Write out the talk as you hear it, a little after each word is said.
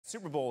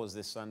Super Bowl is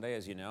this Sunday,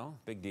 as you know.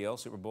 Big deal,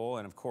 Super Bowl.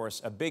 And of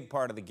course, a big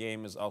part of the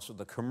game is also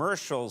the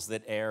commercials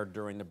that air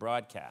during the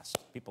broadcast.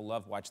 People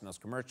love watching those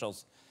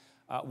commercials.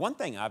 One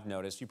thing I've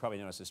noticed, you probably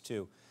noticed this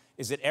too,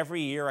 is that every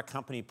year a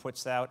company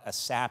puts out a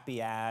Sappy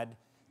ad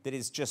that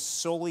is just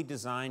solely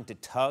designed to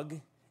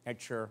tug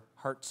at your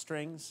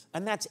heartstrings.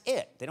 And that's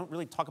it. They don't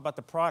really talk about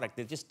the product.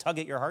 They just tug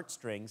at your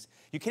heartstrings.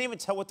 You can't even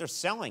tell what they're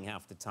selling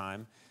half the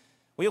time.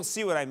 Well, you'll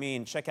see what I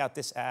mean. Check out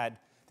this ad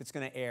that's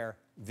going to air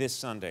this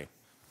Sunday.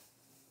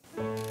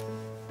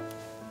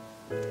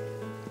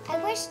 I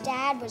wish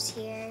Dad was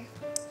here.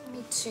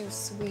 Me too,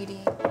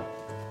 sweetie.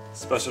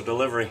 Special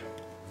delivery.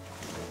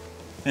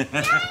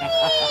 Daddy!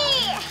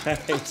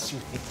 Hey,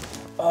 sweet.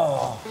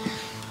 Oh.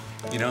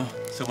 You know,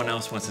 someone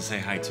else wants to say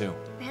hi, too.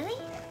 Really?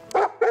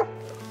 Berkeley!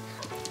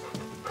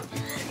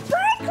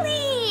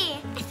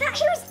 I thought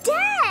he was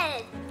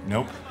dead.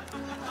 Nope.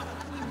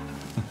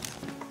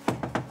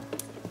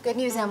 Good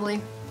news,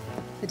 Emily.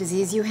 The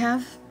disease you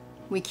have,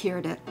 we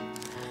cured it.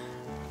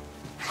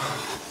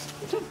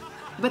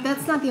 But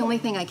that's not the only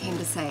thing I came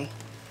to say.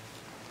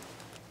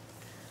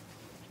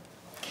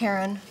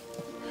 Karen.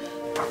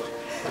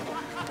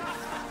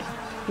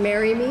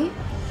 Marry me?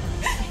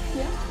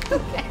 Yeah?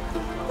 Okay.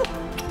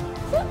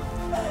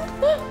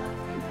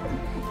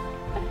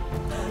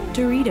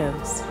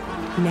 Doritos,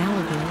 now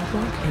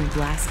available in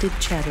blasted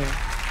cheddar.